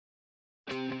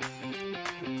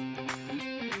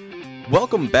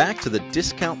Welcome back to the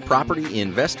Discount Property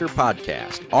Investor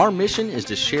Podcast. Our mission is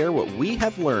to share what we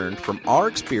have learned from our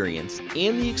experience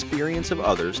and the experience of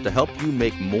others to help you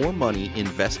make more money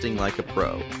investing like a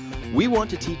pro. We want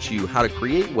to teach you how to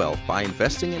create wealth by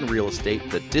investing in real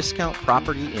estate the Discount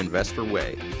Property Investor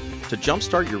way. To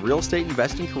jumpstart your real estate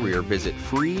investing career, visit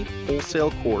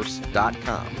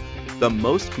freewholesalecourse.com, the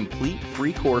most complete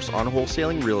free course on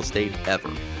wholesaling real estate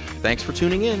ever. Thanks for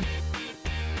tuning in.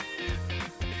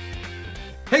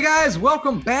 Hey guys,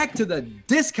 welcome back to the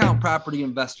Discount Property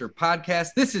Investor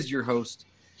Podcast. This is your host,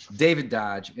 David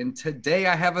Dodge, and today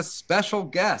I have a special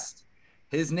guest.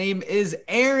 His name is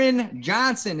Aaron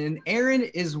Johnson, and Aaron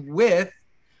is with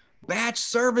Batch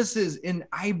Services, and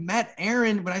I met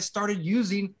Aaron when I started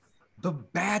using the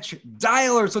Batch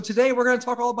Dialer. So today we're going to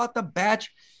talk all about the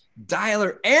Batch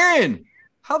Dialer. Aaron,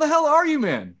 how the hell are you,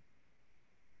 man?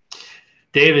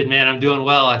 David, man, I'm doing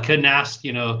well. I couldn't ask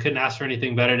for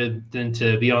anything better than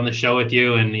to be on the show with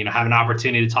you and, have an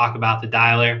opportunity to talk about the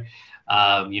dialer.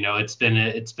 It's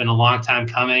been a long time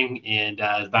coming, and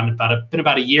it's been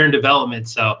about a year in development.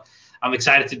 So I'm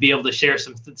excited to be able to share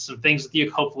some things with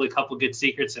you. Hopefully a couple good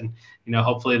secrets, and,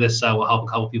 hopefully this will help a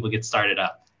couple people get started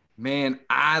up. Man,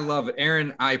 I love it.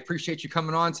 Aaron, I appreciate you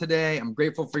coming on today. I'm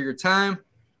grateful for your time,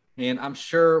 and I'm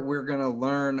sure we're going to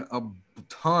learn a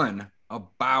ton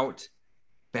about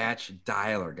Batch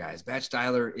Dialer, guys. Batch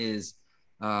Dialer is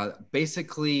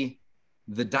basically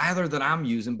the dialer that I'm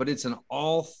using, but it's an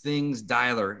all things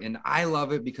dialer, and I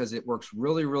love it because it works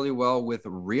really, really well with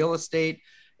real estate.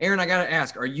 Aaron, I got to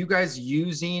ask, are you guys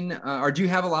using or do you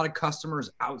have a lot of customers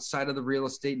outside of the real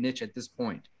estate niche at this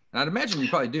point? And I'd imagine you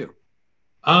probably do.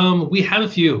 We have a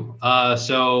few.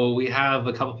 So we have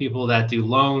a couple people that do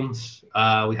loans.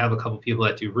 We have a couple people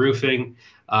that do roofing,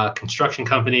 construction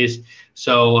companies.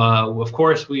 So, of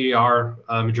course, we are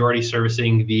majority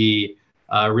servicing the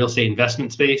real estate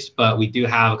investment space, but we do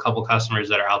have a couple customers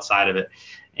that are outside of it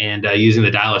and using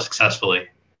the dialer successfully.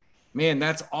 Man,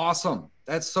 that's awesome.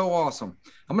 That's so awesome.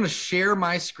 I'm going to share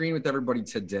my screen with everybody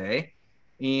today,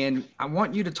 and I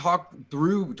want you to talk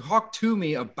to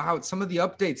me about some of the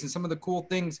updates and some of the cool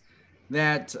things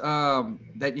that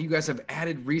you guys have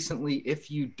added recently,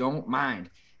 if you don't mind.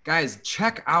 Guys,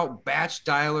 check out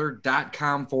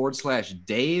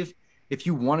batchdialer.com/Dave if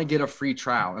you want to get a free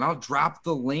trial. And I'll drop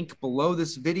the link below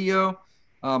this video.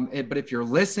 But if you're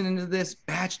listening to this,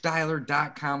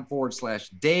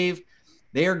 batchdialer.com/Dave,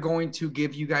 they are going to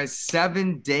give you guys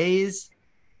 7 days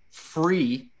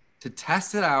free to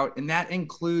test it out. And that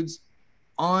includes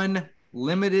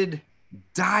unlimited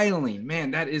dialing. Man,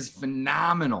 that is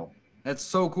phenomenal. That's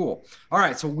so cool. All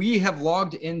right, so we have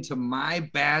logged into my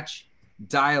Batch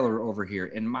Dialer over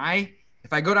here. And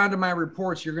if I go down to my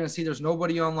reports, you're going to see there's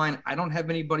nobody online. I don't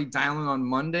have anybody dialing on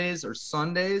Mondays or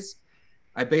Sundays.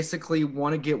 I basically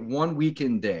want to get one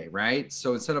weekend day, right?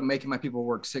 So instead of making my people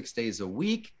work 6 days a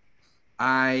week,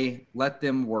 I let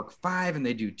them work 5, and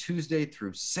they do Tuesday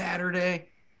through Saturday.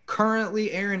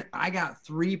 Currently, Aaron, I got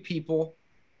 3 people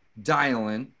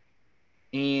dialing,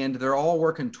 and they're all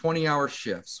working 20-hour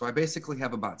shifts. So I basically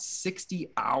have about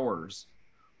 60 hours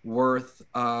worth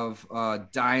of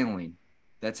dialing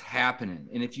that's happening.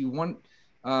 And if you want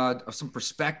some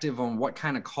perspective on what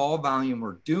kind of call volume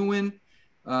we're doing,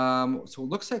 so it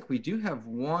looks like we do have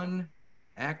one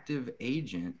active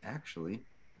agent, actually,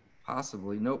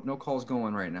 possibly. Nope, no calls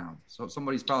going right now. So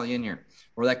somebody's probably in here,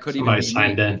 or that could even be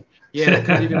signed me. In. Yeah, that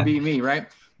could even be me, right?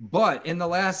 But in the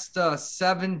last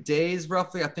 7 days,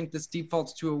 roughly, I think this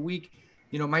defaults to a week.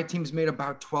 My team's made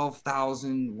about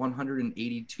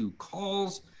 12,182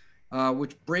 calls,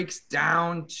 which breaks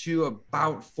down to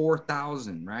about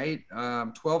 4,000, right?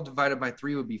 12 divided by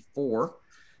 3 would be 4.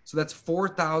 So that's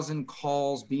 4,000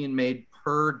 calls being made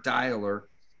per dialer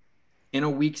in a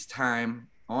week's time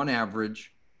on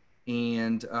average.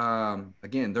 And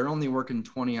again, they're only working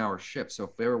 20-hour shifts. So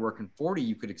if they were working 40,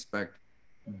 you could expect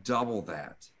double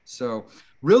that. So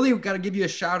really, we've got to give you a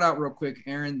shout out real quick,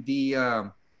 Aaron.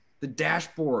 The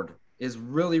dashboard is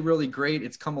really, really great.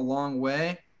 It's come a long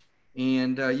way,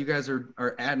 and you guys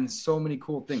are adding so many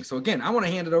cool things. So again, I want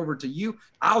to hand it over to you.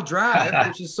 I'll drive,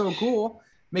 which is so cool.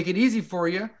 Make it easy for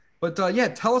you. But yeah,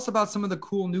 tell us about some of the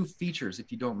cool new features,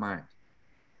 if you don't mind.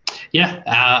 Yeah,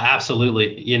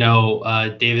 absolutely.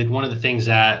 David, one of the things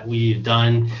that we've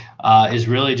done is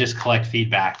really just collect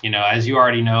feedback. As you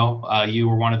already know, you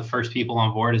were one of the first people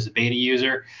on board as a beta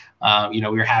user. We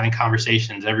were having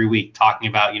conversations every week talking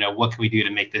about, what can we do to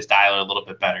make this dialer a little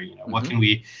bit better? What can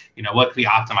we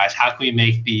optimize? How can we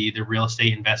make the real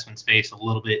estate investment space a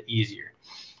little bit easier?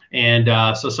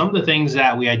 And so some of the things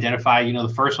that we identify,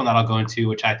 the first one that I'll go into,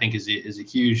 which I think is a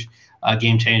huge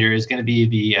game changer, is going to be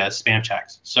the spam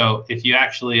checks. So if you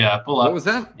actually pull up, what was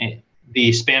that?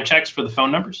 The spam checks for the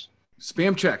phone numbers.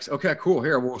 Spam checks. Okay, cool.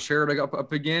 Here, we'll share it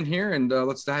up again here, and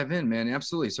let's dive in, man.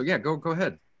 Absolutely. So yeah, go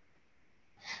ahead.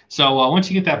 So once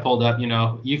you get that pulled up,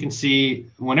 you can see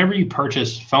whenever you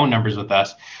purchase phone numbers with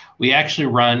us, we actually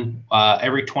run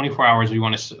every 24 hours. We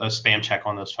want a spam check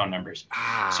on those phone numbers.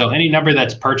 So any number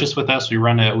that's purchased with us, we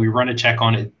run a check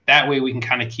on it. That way we can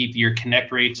kind of keep your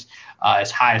connect rates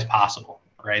as high as possible.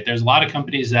 Right. There's a lot of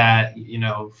companies that,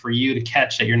 for you to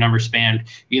catch that your number spammed,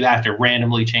 you either have to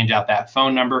randomly change out that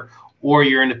phone number, or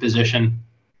you're in a position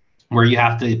where you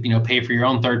have to, pay for your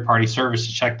own third-party service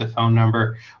to check the phone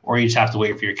number, or you just have to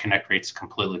wait for your connect rates to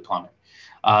completely plummet.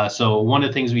 So one of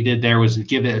the things we did there was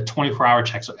give it a 24-hour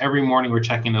check. So every morning we're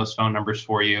checking those phone numbers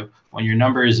for you. When your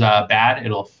number is bad,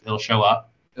 it'll show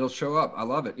up. It'll show up. I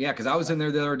love it. Yeah, because I was in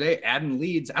there the other day adding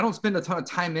leads. I don't spend a ton of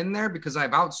time in there because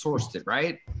I've outsourced it,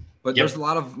 right? But there's a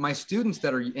lot of my students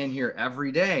that are in here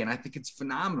every day, and I think it's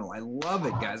phenomenal. I love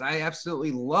it, guys. I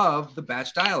absolutely love the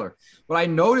batch dialer. But I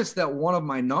noticed that one of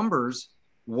my numbers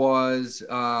was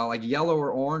like yellow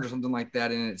or orange or something like that,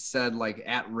 and it said like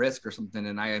at risk or something,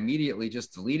 and I immediately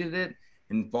just deleted it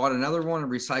and bought another one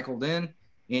and recycled in.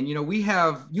 And,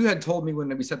 you had told me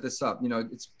when we set this up,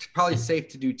 it's probably safe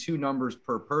to do 2 numbers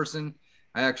per person.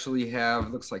 I actually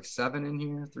have, looks like 7 in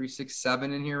here, 3, 6,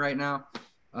 7 in here right now.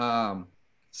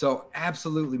 So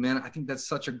absolutely, man. I think that's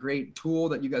such a great tool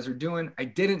that you guys are doing. I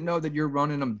didn't know that you're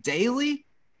running them daily.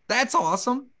 That's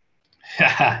awesome.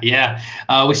 Yeah.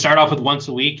 We start off with once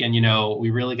a week, and, we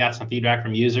really got some feedback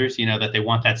from users, that they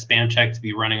want that spam check to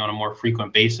be running on a more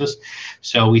frequent basis.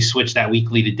 So we switched that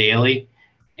weekly to daily.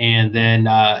 And then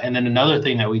another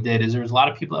thing that we did is there was a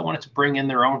lot of people that wanted to bring in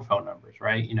their own phone numbers,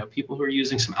 right? People who are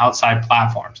using some outside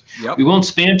platforms. Yep. We won't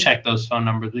spam check those phone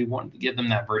numbers. We wanted to give them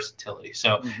that versatility.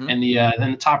 So in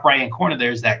the top right-hand corner,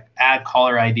 there's that add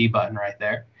caller ID button right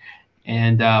there.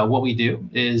 And what we do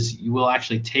is you will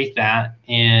actually take that,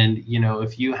 and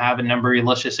if you have a number,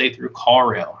 let's just say through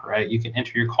CallRail, right? You can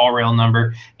enter your CallRail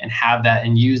number and have that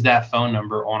and use that phone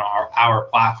number on our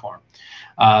platform.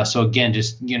 So again,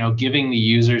 just, giving the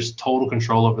users total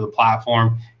control over the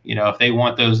platform. If they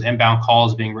want those inbound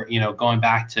calls being, going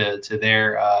back to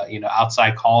their,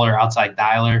 outside caller, outside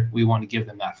dialer, we want to give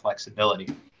them that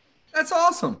flexibility. That's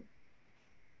awesome.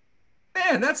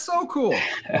 Man, that's so cool.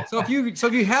 So if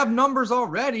you have numbers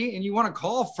already and you want to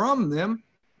call from them,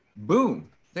 boom,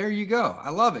 there you go. I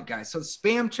love it, guys. So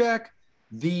spam check,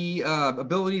 the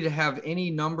ability to have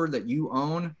any number that you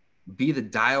own be the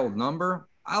dialed number.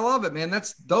 I love it, man.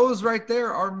 Those right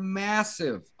there are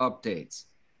massive updates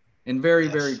and very,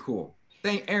 very cool.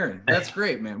 Aaron, that's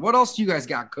great, man. What else do you guys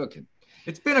got cooking?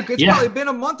 It's probably been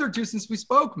a month or 2 since we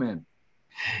spoke, man.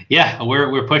 Yeah,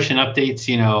 we're pushing updates,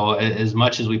 as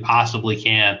much as we possibly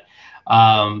can.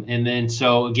 And then,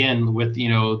 so again, with,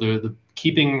 the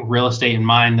keeping real estate in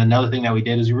mind, another thing that we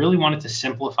did is we really wanted to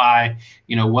simplify,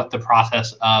 what the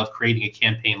process of creating a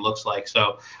campaign looks like.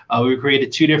 So we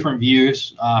created 2 different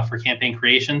views for campaign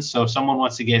creation. So if someone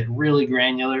wants to get really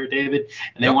granular, David,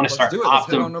 and they want to start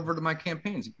Let's head on over to my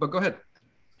campaigns, but go ahead.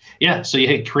 Yeah, so you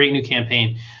hit create new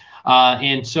campaign.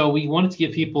 And so we wanted to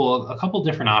give people a couple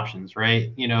different options,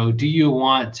 right? Do you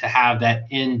want to have that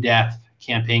in-depth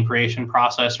campaign creation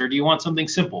process, or do you want something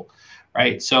simple,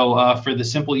 right? So for the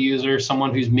simple user,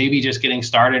 someone who's maybe just getting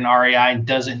started in REI and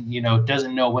doesn't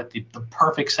know what the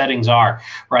perfect settings are,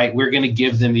 right? We're going to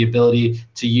give them the ability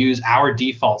to use our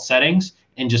default settings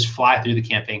and just fly through the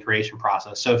campaign creation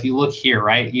process. So if you look here,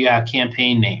 right, you have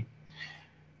campaign name,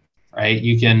 right?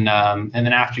 You can, and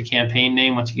then after campaign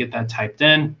name, once you get that typed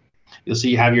in, you'll see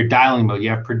you have your dialing mode.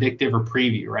 You have predictive or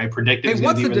preview, right? Predictive. Hey,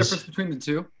 what's the difference between the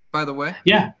two, by the way?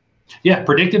 Yeah.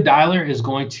 Predictive dialer is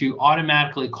going to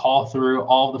automatically call through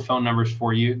all the phone numbers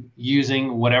for you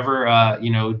using whatever,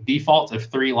 default of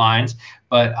 3 lines.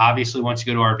 But obviously, once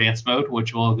you go to our advanced mode,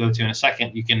 which we'll go to in a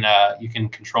second, you can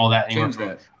control that anywhere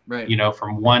from, right,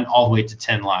 from 1 all the way to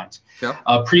 10 lines. Yep.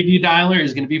 Preview dialer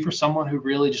is going to be for someone who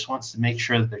really just wants to make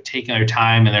sure that they're taking their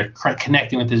time and they're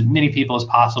connecting with as many people as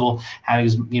possible,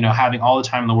 having all the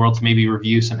time in the world to maybe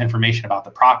review some information about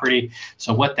the property.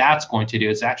 So what that's going to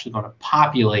do is actually going to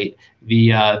populate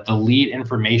the lead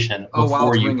information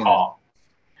before you call.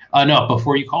 No,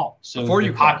 before you call. So before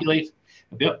you populates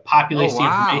the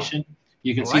information.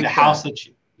 You can see the house that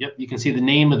you. Yep, you can see the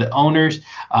name of the owners.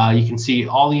 You can see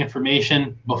all the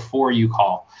information before you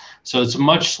call. So it's a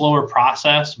much slower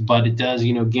process, but it does,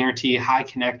 guarantee high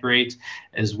connect rates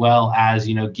as well as,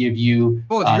 give you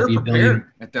you're the ability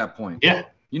prepared at that point. Yeah,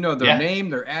 You know, their Yeah. name,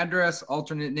 their address,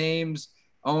 alternate names,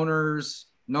 owners,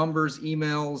 numbers,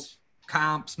 emails,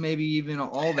 comps, maybe even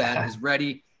all that is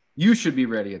ready. You should be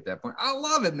ready at that point. I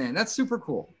love it, man. That's super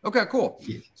cool. Okay, cool.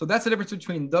 So that's the difference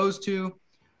between those two.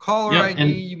 Caller Yep, ID,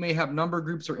 and you may have number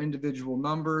groups or individual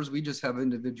numbers. We just have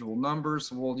individual numbers.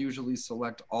 So we'll usually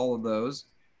select all of those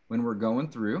when we're going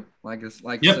through like this,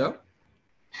 like Yep. so.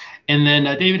 And then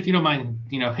David, if you don't mind,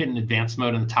 hitting advanced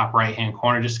mode in the top right-hand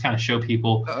corner, just to kind of show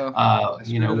people, what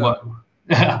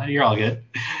you're all good.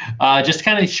 Just to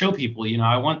kind of show people,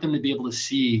 I want them to be able to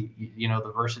see,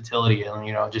 the versatility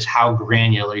and, just how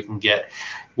granular you can get.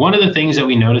 One of the things that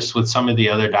we noticed with some of the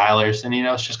other dialers, and,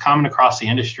 it's just common across the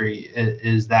industry,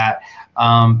 is that,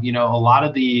 a lot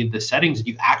of the settings that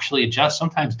you actually adjust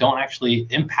sometimes don't actually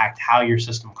impact how your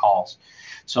system calls.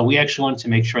 So we actually wanted to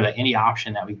make sure that any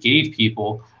option that we gave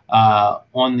people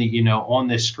on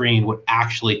this screen would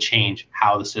actually change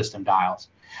how the system dials.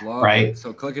 Love right? it.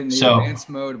 So clicking the advanced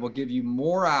mode will give you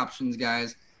more options,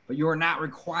 guys, but you are not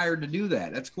required to do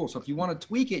that. That's cool. So if you want to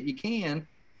tweak it, you can,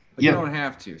 but you don't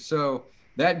have to. So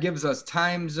that gives us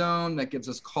time zone, that gives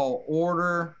us call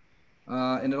order,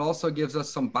 and it also gives us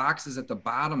some boxes at the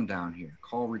bottom down here.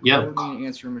 Call recording,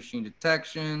 answering machine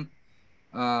detection,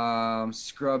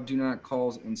 scrub do not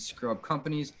calls, and scrub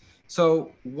companies.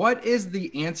 So what is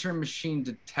the answering machine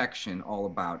detection all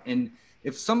about? And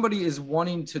if somebody is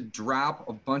wanting to drop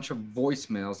a bunch of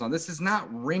voicemails, now this is not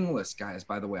ringless, guys,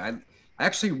 by the way. I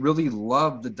actually really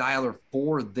love the dialer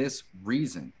for this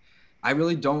reason. I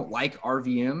really don't like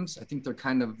RVMs. I think they're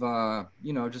kind of,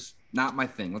 just not my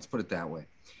thing. Let's put it that way.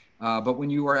 But when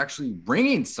you are actually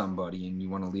ringing somebody and you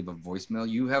want to leave a voicemail,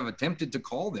 you have attempted to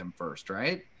call them first,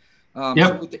 right?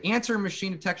 So with the answer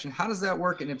machine detection, how does that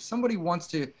work? And if somebody wants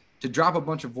to drop a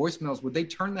bunch of voicemails, would they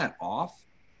turn that off?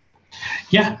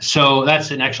 Yeah, so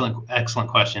that's an excellent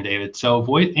question, David.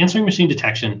 So answering machine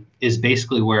detection is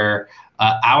basically where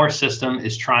our system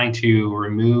is trying to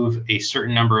remove a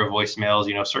certain number of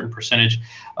voicemails, a certain percentage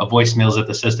of voicemails that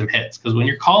the system hits. Because when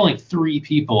you're calling 3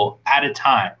 people at a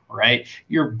time, right,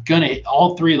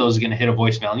 all 3 of those are gonna hit a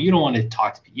voicemail, and you don't want to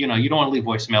talk to, you don't want to leave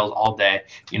voicemails all day,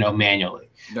 manually.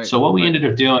 Right. So what we ended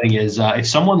up doing is if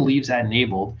someone leaves that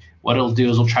enabled, what it'll do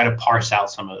is it'll try to parse out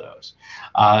some of those.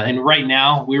 And right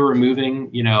now we're removing,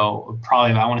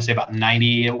 probably I want to say about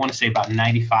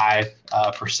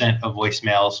 95% of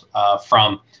voicemails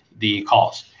from the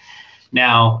calls.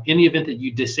 Now, in the event that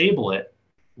you disable it,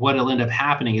 what will end up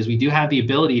happening is we do have the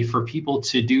ability for people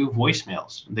to do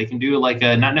voicemails. They can do like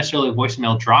not necessarily a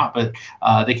voicemail drop, but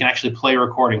they can actually play a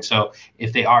recording. So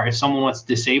if someone wants to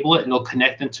disable it, it'll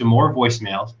connect them to more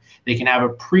voicemails. They can have a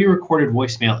pre-recorded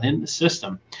voicemail in the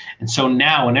system. And so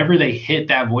now whenever they hit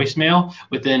that voicemail,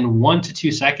 within 1 to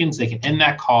 2 seconds, they can end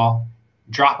that call,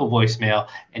 drop a voicemail,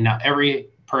 and now every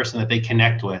person that they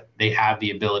connect with, they have the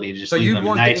ability to just leave them. So you'd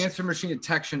want the answer machine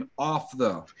detection off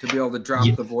though, to be able to drop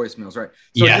the voicemails, right?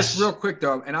 So just real quick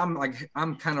though, and I'm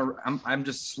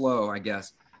just slow, I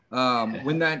guess.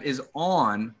 When that is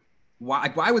on,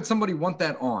 why would somebody want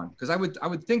that on? Because I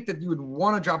would think that you would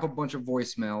want to drop a bunch of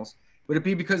voicemails. Would it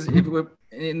be because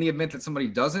in the event that somebody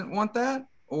doesn't want that?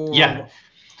 Or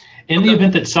in the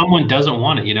event that someone doesn't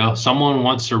want it, someone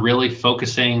wants to really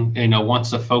wants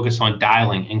to focus on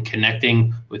dialing and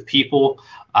connecting with people,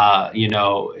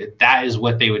 that is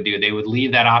what they would do. They would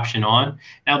leave that option on.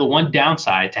 Now, the one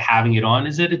downside to having it on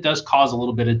is that it does cause a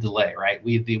little bit of delay, right?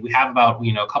 We have about,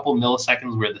 a couple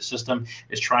milliseconds where the system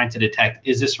is trying to detect,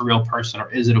 is this a real person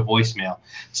or is it a voicemail?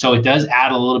 So it does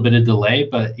add a little bit of delay,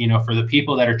 but, for the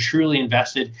people that are truly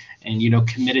invested and,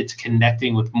 committed to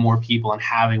connecting with more people and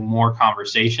having more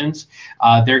conversations,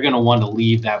 they're going to want to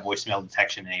leave that voicemail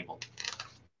detection enabled.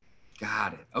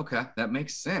 Got it. Okay, that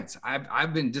makes sense.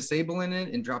 I've been disabling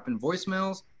it and dropping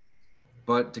voicemails,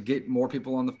 but to get more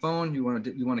people on the phone, you want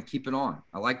to keep it on.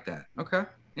 I like that. Okay,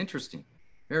 interesting,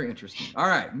 very interesting. All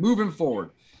right, moving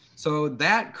forward. So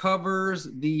that covers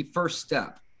the first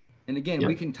step, and again,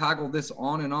 we can toggle this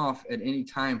on and off at any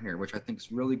time here, which I think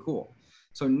is really cool.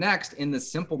 So next, in the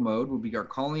simple mode, will be our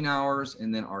calling hours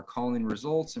and then our calling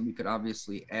results, and we could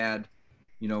obviously add,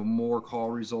 more call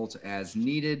results as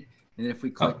needed. And if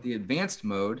we click the advanced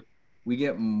mode, we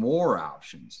get more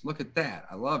options. Look at that.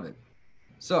 I love it.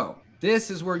 So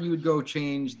this is where you would go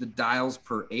change the dials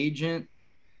per agent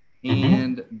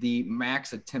and the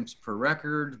max attempts per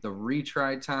record, the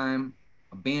retry time,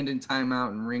 abandon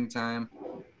timeout and ring time,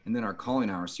 and then our calling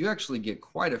hours. So you actually get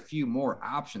quite a few more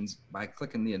options by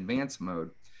clicking the advanced mode.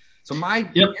 So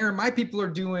Aaron, my people are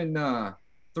doing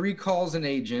 3 calls an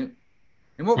agent.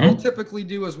 And what we'll typically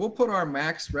do is we'll put our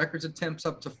max records attempts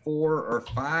up to 4 or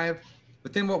 5.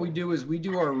 But then what we do is we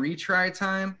do our retry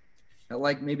time. at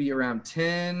like maybe around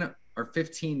 10 or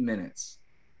 15 minutes,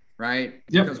 right?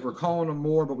 Yep. Because we're calling them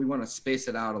more, but we want to space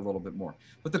it out a little bit more.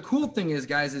 But the cool thing is,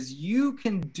 guys, is you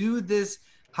can do this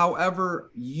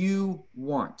however you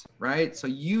want, right? So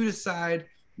you decide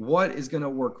what is going to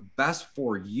work best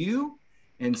for you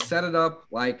and set it up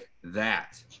like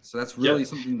that. So that's really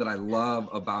something that I love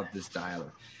about this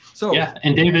dialer. So yeah,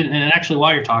 and David, and actually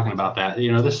while you're talking about that,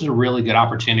 this is a really good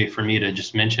opportunity for me to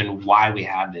just mention why we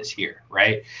have this here,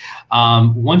 right?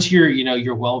 Once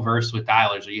you're well versed with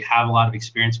dialers, or you have a lot of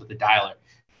experience with the dialer,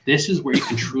 this is where you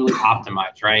can truly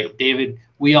optimize, right? David,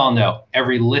 we all know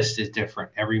every list is different,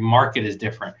 every market is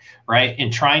different, right?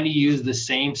 And trying to use the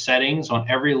same settings on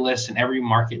every list and every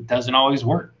market doesn't always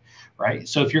work. Right.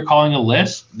 So if you're calling a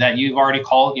list that you've already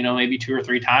called, maybe 2 or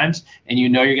 3 times, and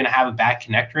you're going to have a bad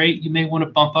connect rate, you may want to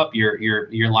bump up your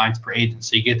lines per agent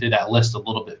so you get through that list a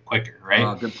little bit quicker.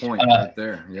 Right. Good point right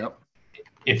there. Yep.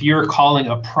 If you're calling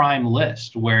a prime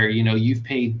list where you've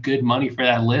paid good money for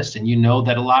that list and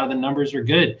that a lot of the numbers are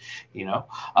good,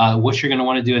 what you're going to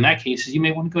want to do in that case is you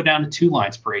may want to go down to 2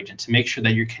 lines per agent to make sure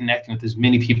that you're connecting with as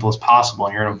many people as possible,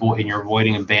 and you're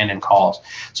avoiding abandoned calls.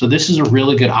 So this is a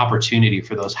really good opportunity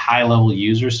for those high level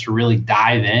users to really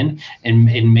dive in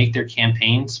and make their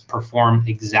campaigns perform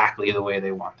exactly the way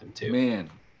they want them to. Man,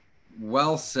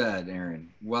 well said,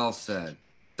 Aaron. Well said.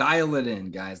 Dial it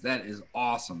in, guys. That is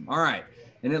awesome. All right.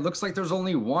 And it looks like there's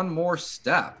only one more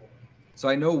step. So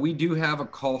I know we do have a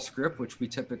call script, which we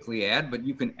typically add, but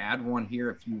you can add one here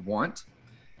if you want.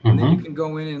 And then you can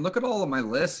go in and look at all of my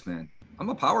lists, man. I'm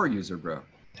a power user, bro.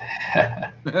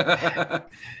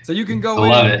 So you can go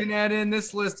in and you can add in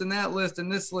this list and that list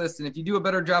and this list. And if you do a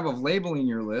better job of labeling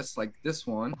your list, like this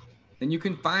one, then you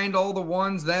can find all the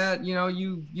ones that,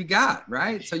 you got,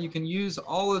 right? So you can use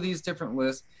all of these different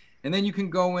lists. And then you can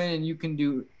go in and you can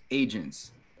do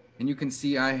agents. And you can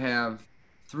see I have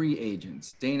 3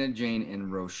 agents, Dana, Jane,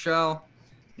 and Rochelle.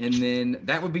 And then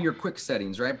that would be your quick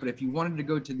settings, right? But if you wanted to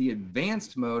go to the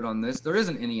advanced mode on this, there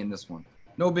isn't any in this one.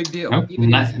 No big deal. Nope.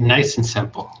 Nice and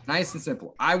simple. Nice and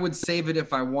simple. I would save it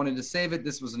if I wanted to save it.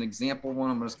 This was an example one.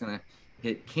 I'm just going to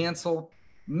hit cancel.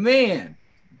 Man,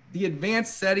 the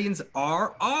advanced settings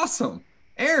are awesome.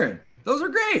 Aaron, those are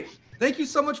great. Thank you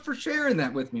so much for sharing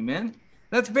that with me, man.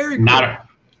 That's very cool.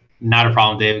 Not a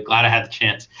problem, David. Glad I had the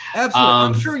chance. Absolutely.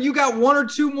 I'm sure you got 1 or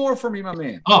 2 more for me, my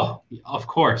man. Oh, of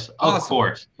course. Awesome. Of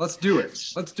course. Let's do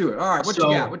it. All right. What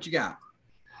you got?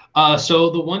 So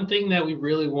the one thing that we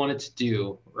really wanted to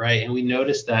do, right, and we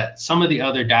noticed that some of the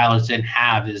other dialers didn't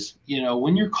have is,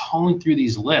 when you're calling through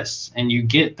these lists and you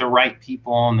get the right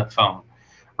people on the phone,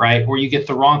 right, or you get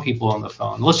the wrong people on the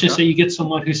phone. Let's just say you get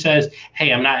someone who says,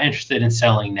 hey, I'm not interested in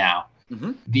selling now.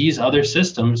 These other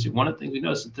systems, one of the things we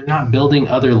noticed is that they're not building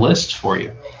other lists for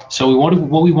you. So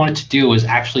what we wanted to do was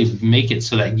actually make it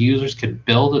so that users could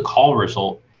build a call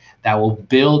result that will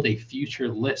build a future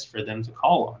list for them to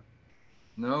call on.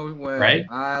 No way. Right?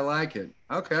 I like it.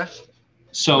 Okay.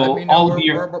 So all of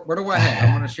where do I have?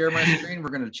 I'm going to share my screen. We're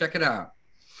going to check it out.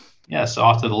 Yeah. So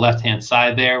off to the left-hand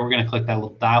side there, we're going to click that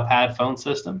little dial pad phone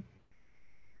system.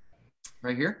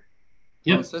 Right here?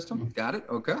 Yep. Phone system. Got it.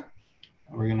 Okay.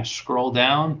 We're going to scroll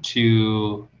down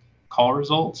to call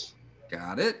results.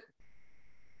 Got it.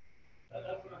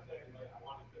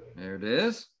 There it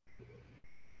is.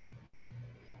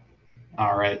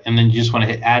 All right. And then you just want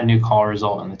to hit add new call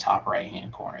result in the top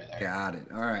right-hand corner there. Got it.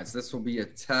 All right. So this will be a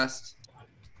test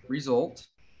result.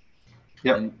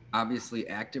 Yep. And obviously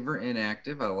active or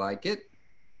inactive. I like it.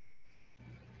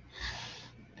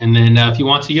 And then if you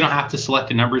want to, you don't have to select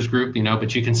a numbers group,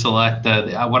 but you can select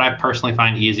what I personally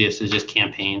find easiest is just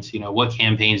campaigns. What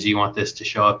campaigns do you want this to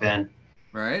show up in?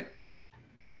 Right.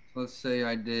 Let's say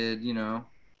I did,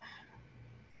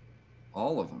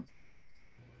 all of them.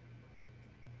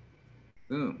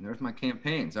 Boom. There's my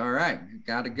campaigns. All right.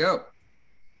 Got to go.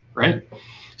 Right.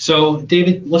 So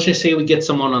David, let's just say we get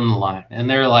someone on the line and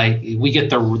they're like, we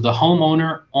get the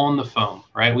homeowner on the phone,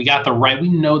 right? We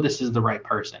know this is the right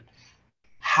person.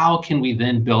 How can we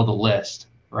then build a list,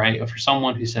 right? For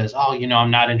someone who says, oh,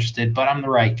 I'm not interested, but I'm the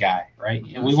right guy, right?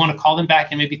 And we want to call them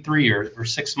back in maybe 3 or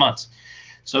 6 months.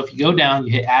 So if you go down,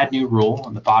 you hit add new rule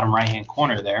on the bottom right-hand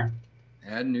corner there.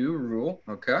 Add new rule.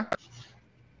 Okay.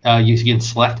 You can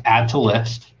select add to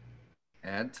list.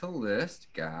 Add to list.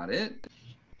 Got it.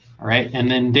 All right. And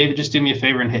then David, just do me a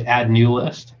favor and hit add new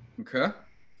list. Okay.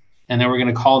 And then we're going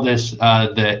to call this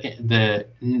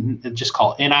just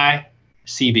call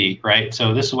NICB, right?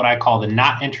 So this is what I call the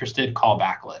not interested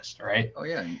callback list, right? Oh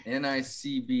yeah,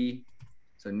 NICB.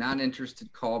 So not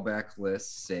interested callback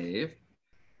list. Save.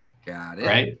 Got it.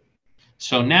 Right.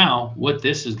 So now what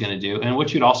this is going to do, and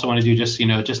what you'd also want to do, just,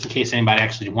 just in case anybody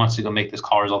actually wants to go make this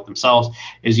call result themselves,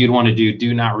 is you'd want to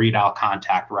do not read out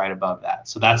contact right above that.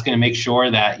 So that's going to make sure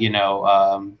that,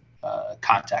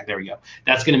 contact, there we go.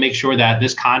 That's going to make sure that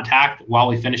this contact, while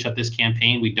we finish up this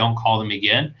campaign, we don't call them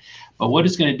again. But what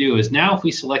it's going to do is now if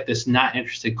we select this not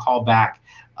interested callback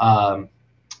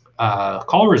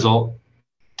call result,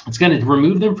 it's going to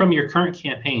remove them from your current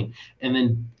campaign and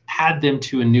then add them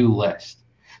to a new list.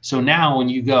 So now when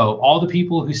you go, all the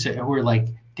people who are like,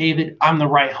 David, I'm the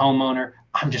right homeowner,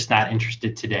 I'm just not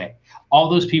interested today.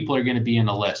 All those people are going to be in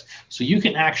a list. So you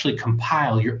can actually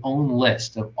compile your own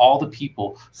list of all the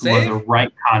people who are the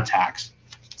right contacts.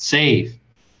 Save.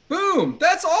 Boom.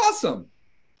 That's awesome.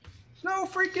 No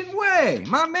freaking way,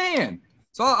 my man.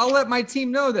 So I'll let my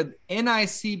team know that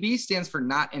NICB stands for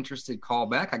not interested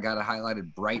callback. I got a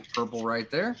highlighted bright purple right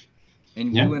there.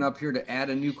 And you went up here to add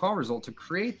a new call result to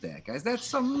create that, guys.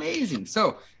 That's amazing.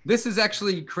 So this has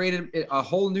actually created a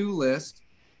whole new list.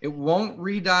 It won't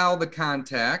redial the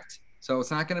contact, so it's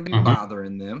not going to be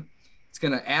bothering them. It's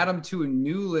going to add them to a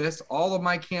new list. All of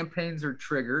my campaigns are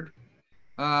triggered.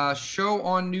 Show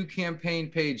on new campaign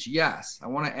page. Yes, I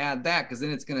want to add that because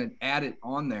then it's going to add it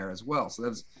on there as well. So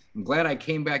I'm glad I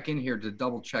came back in here to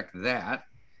double check that.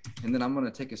 And then I'm going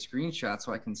to take a screenshot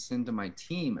so I can send to my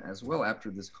team as well after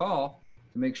this call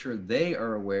to make sure they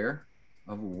are aware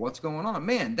of what's going on.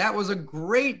 Man, that was a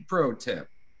great pro tip.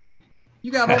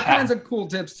 You got all kinds of cool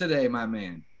tips today, my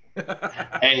man.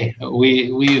 Hey,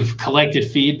 we've collected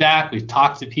feedback. We've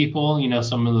talked to people,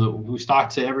 we've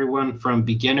talked to everyone from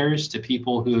beginners to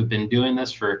people who have been doing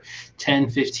this for 10,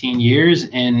 15 years.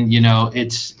 And,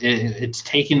 it's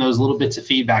taking those little bits of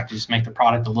feedback to just make the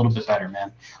product a little bit better,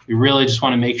 man. We really just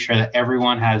want to make sure that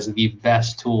everyone has the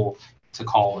best tool to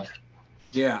call with.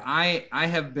 Yeah, I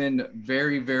have been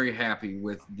very, very happy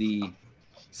with the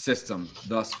system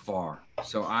thus far.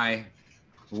 So I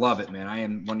love it, man. I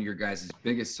am one of your guys'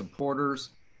 biggest supporters.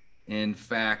 In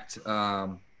fact,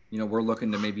 we're looking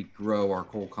to maybe grow our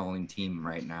cold calling team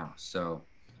right now. So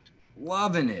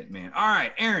loving it, man. All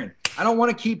right, Aaron, I don't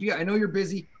want to keep you. I know you're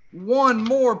busy. One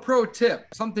more pro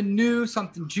tip, something new,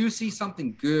 something juicy,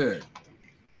 something good.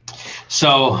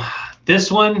 So this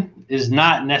one is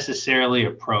not necessarily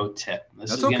a pro tip.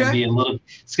 This is going to be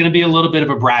it's going to be a little bit of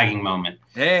a bragging moment.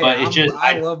 Hey, but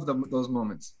I love those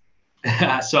moments.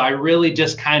 So I really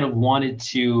just kind of wanted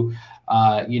to,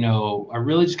 dive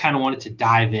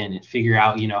in and figure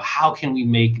out, how can we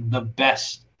make the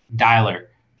best dialer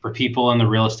for people in the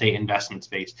real estate investment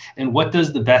space? And what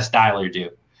does the best dialer do,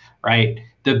 right?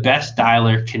 The best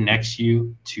dialer connects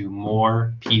you to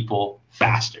more people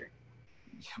faster.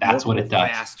 That's what it does.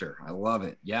 Faster. I love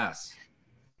it. Yes.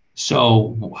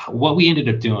 So what we ended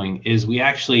up doing is we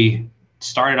actually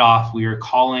started off, we were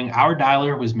calling, our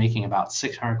dialer was making about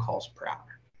 600 calls per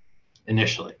hour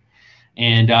initially.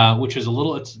 And which is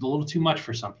it's a little too much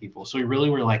for some people. So we really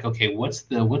were like, okay, what's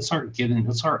our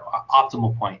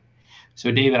optimal point?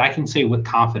 So David, I can say with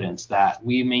confidence that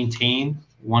we maintain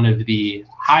one of the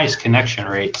highest connection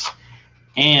rates.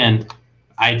 And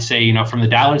I'd say, from the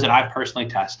dialers that I've personally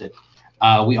tested,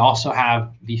 we also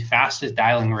have the fastest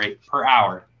dialing rate per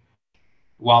hour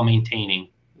while maintaining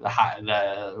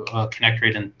the connect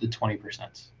rate in the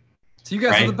 20%. So you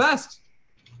guys are the best.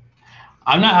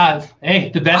 I'm not. Hey,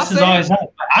 the best is always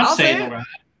up. I'm saying it.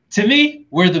 To me,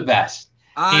 we're the best.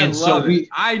 I love it.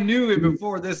 I knew it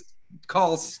before this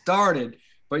call started,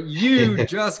 but you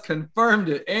just confirmed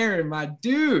it, Aaron, my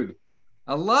dude.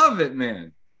 I love it,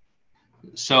 man.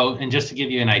 So, and just to give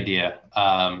you an idea,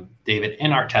 David,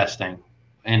 in our testing,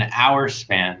 in an hour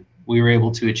span, we were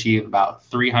able to achieve about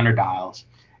 300 dials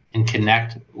and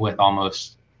connect with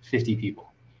almost 50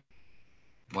 people.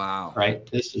 Wow. Right?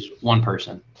 This is one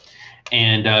person.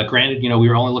 And granted, we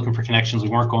were only looking for connections. We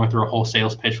weren't going through a whole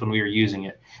sales pitch when we were using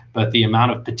it. But the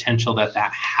amount of potential that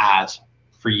has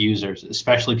for users,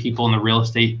 especially people in the real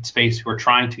estate space who are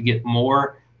trying to get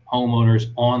more homeowners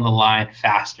on the line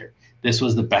faster, this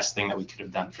was the best thing that we could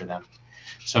have done for them.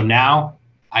 So now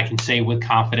I can say with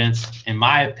confidence, in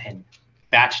my opinion,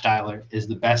 Batch Dialer is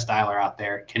the best dialer out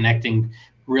there, connecting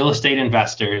real estate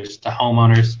investors to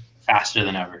homeowners faster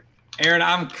than ever. Aaron,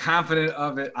 I'm confident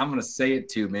of it. I'm going to say it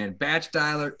too, man. Batch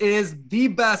Dialer is the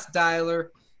best dialer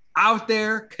out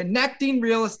there, connecting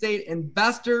real estate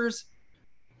investors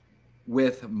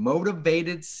with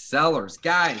motivated sellers.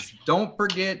 Guys, don't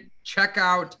forget, check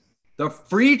out the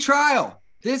free trial.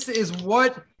 This is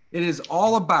what it is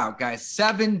all about, guys.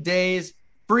 7 days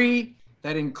free.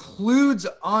 That includes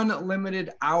unlimited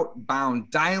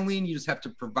outbound dialing. You just have to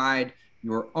provide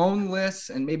your own lists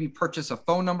and maybe purchase a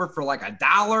phone number for like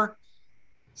 $1.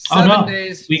 7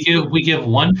 days. We give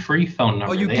one free phone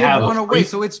number. Oh, you give one away.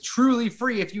 So it's truly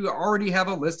free if you already have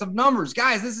a list of numbers.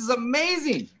 Guys, this is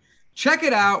amazing. Check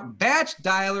it out.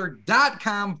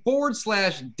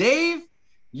 batchdialer.com/Dave.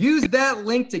 Use that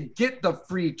link to get the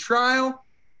free trial.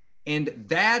 And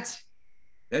that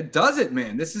does it,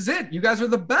 man. This is it. You guys are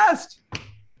the best.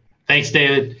 Thanks,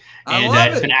 David. And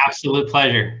it's been an absolute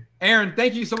pleasure. Aaron,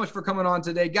 thank you so much for coming on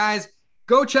today. Guys,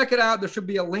 go check it out. There should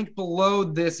be a link below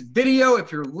this video.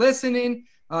 If you're listening,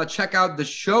 check out the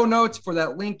show notes for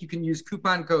that link. You can use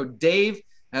coupon code Dave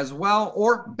as well,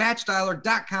 or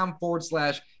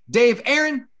batchdialer.com/Dave.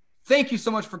 Aaron, thank you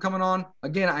so much for coming on.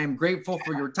 Again, I am grateful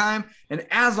for your time. And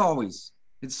as always,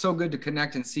 it's so good to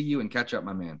connect and see you and catch up,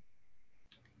 my man.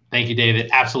 Thank you,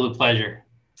 David. Absolute pleasure.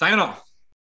 Signing off.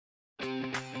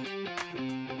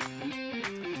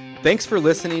 Thanks for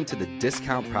listening to the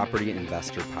Discount Property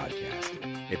Investor Podcast.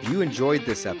 If you enjoyed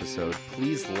this episode,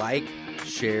 please like,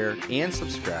 share, and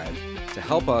subscribe to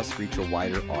help us reach a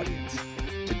wider audience.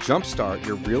 To jumpstart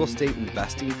your real estate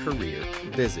investing career,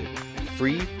 visit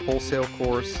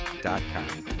freewholesalecourse.com,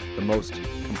 the most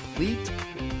complete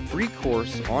free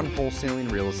course on wholesaling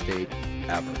real estate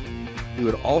ever. We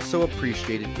would also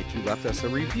appreciate it if you left us a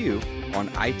review on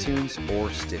iTunes or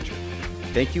Stitcher.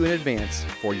 Thank you in advance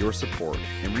for your support.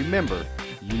 And remember,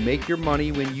 you make your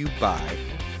money when you buy,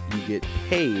 you get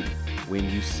paid when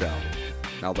you sell.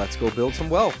 Now let's go build some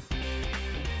wealth.